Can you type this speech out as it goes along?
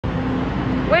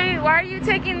Wait, why are you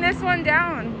taking this one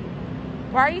down?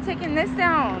 Why are you taking this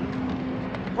down?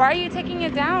 Why are you taking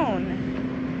it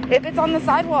down? If it's on the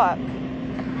sidewalk.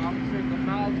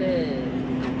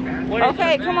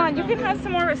 Okay, come on, you can have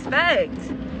some more respect.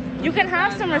 You can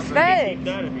have some respect.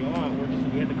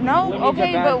 No,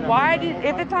 okay, but why did,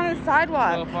 if it's on the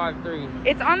sidewalk?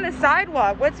 1253. It's on the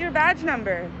sidewalk. What's your badge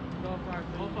number?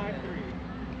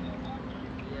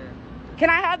 1253. Can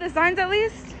I have the signs at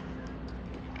least?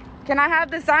 Can I have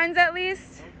the signs at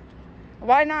least?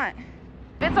 Why not?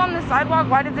 If it's on the sidewalk,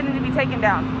 why does it need to be taken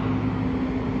down?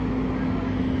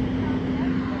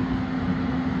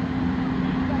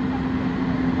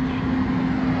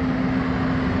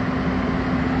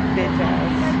 Bitch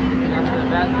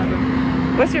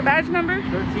ass. What's your badge number?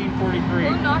 1343.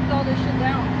 Who knocked all this shit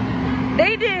down?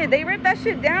 They did. They ripped that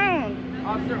shit down.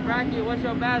 Officer Brackett, what's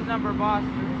your badge number, boss?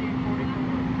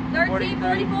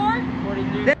 1344?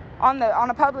 42. On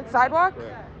a public sidewalk?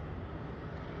 Correct.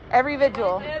 Every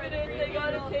vigil. Evidence, they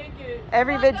gotta take it.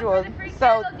 Every vigil.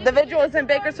 So the vigils in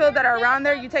Bakersfield that are around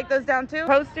there, you take those down too?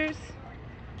 Posters?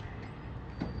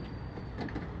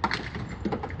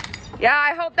 Yeah,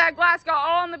 I hope that glass got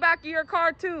all on the back of your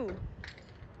car too.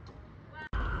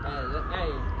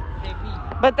 Hey,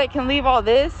 KP. But they can leave all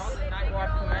this? Call the night watch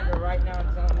commander right now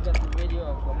and tell him we got the video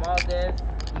of Valdez.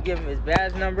 You give him his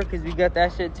badge number because we got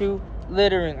that shit too.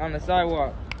 Littering on the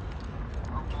sidewalk.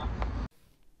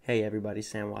 Hey everybody,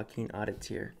 San Joaquin Audits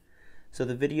here. So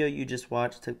the video you just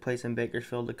watched took place in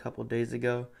Bakersfield a couple days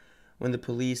ago when the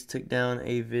police took down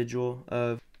a vigil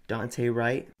of Duante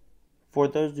Wright. For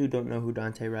those who don't know who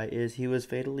Duante Wright is, he was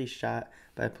fatally shot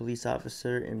by a police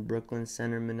officer in Brooklyn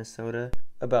Center, Minnesota,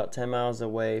 about 10 miles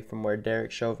away from where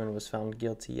Derek Chauvin was found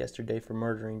guilty yesterday for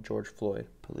murdering George Floyd.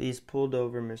 Police pulled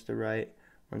over Mr. Wright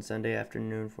on Sunday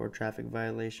afternoon for a traffic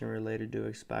violation related to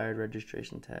expired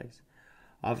registration tags.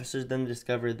 Officers then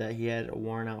discovered that he had a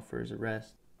warrant out for his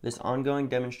arrest. This ongoing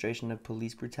demonstration of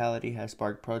police brutality has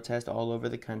sparked protests all over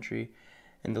the country,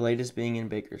 and the latest being in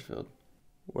Bakersfield,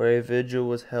 where a vigil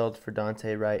was held for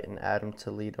Duante Wright and Adam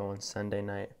Toledo on Sunday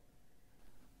night.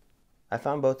 I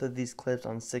found both of these clips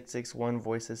on 661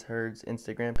 Voices Heard's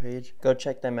Instagram page. Go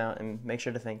check them out and make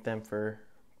sure to thank them for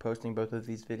posting both of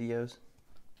these videos.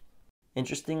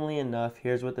 Interestingly enough,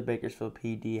 here's what the Bakersfield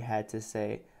PD had to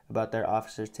say about their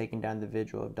officers taking down the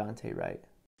vigil of Duante Wright.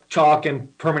 Chalk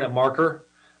and permanent marker.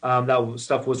 That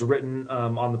stuff was written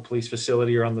on the police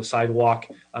facility or on the sidewalk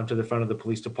to the front of the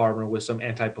police department with some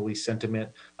anti-police sentiment.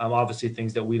 Obviously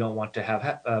things that we don't want to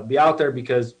have be out there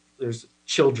because there's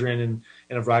children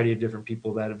and a variety of different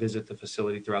people that visit the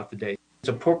facility throughout the day. It's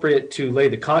appropriate to lay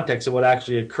the context of what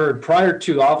actually occurred prior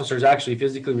to officers actually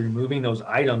physically removing those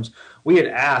items. We had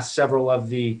asked several of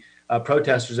the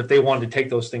protesters if they wanted to take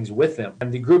those things with them.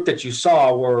 And the group that you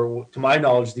saw were, to my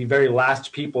knowledge, the very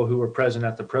last people who were present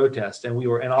at the protest. And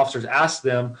officers asked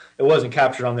them, it wasn't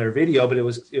captured on their video, but it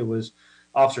was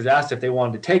officers asked if they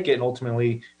wanted to take it, and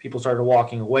ultimately people started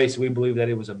walking away. So we believe that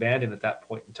it was abandoned at that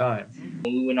point in time.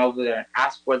 When we went over there and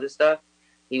asked for the stuff,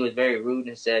 he was very rude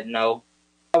and said no.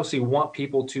 Obviously want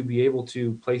people to be able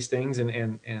to place things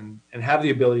and have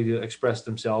the ability to express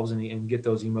themselves and get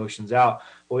those emotions out.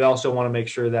 But we also want to make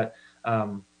sure that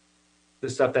the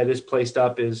stuff that is placed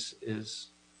up is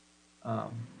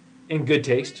in good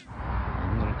taste.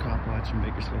 A little cop watch in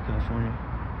Bakersfield, California.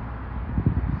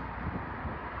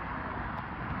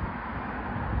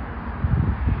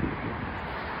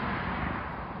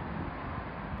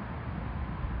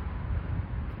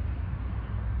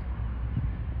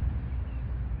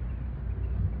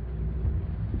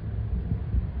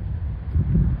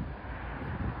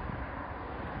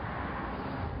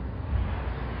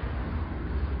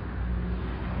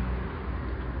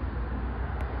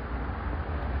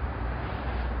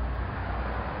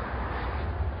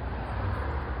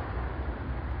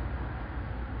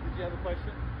 Did you have a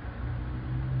question?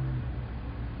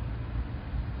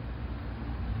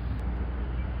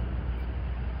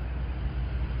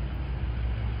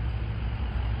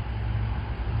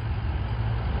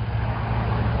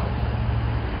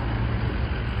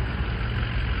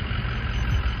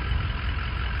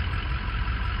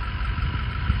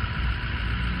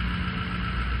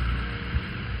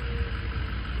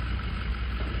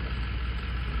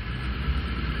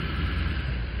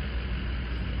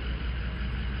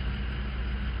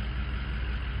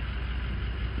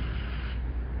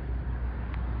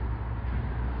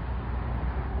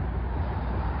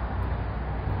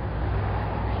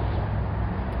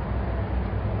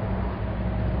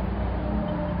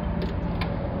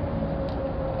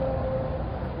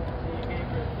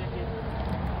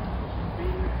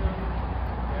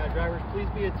 Drivers, please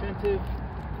be attentive.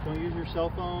 Don't use your cell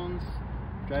phones.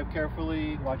 Drive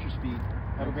carefully, watch your speed.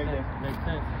 Have a great day. Makes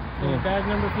sense. Your badge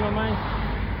number if you don't mind?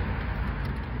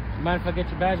 Mind if I get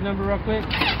your badge number real quick?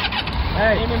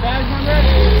 Hey. Name and badge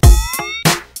number?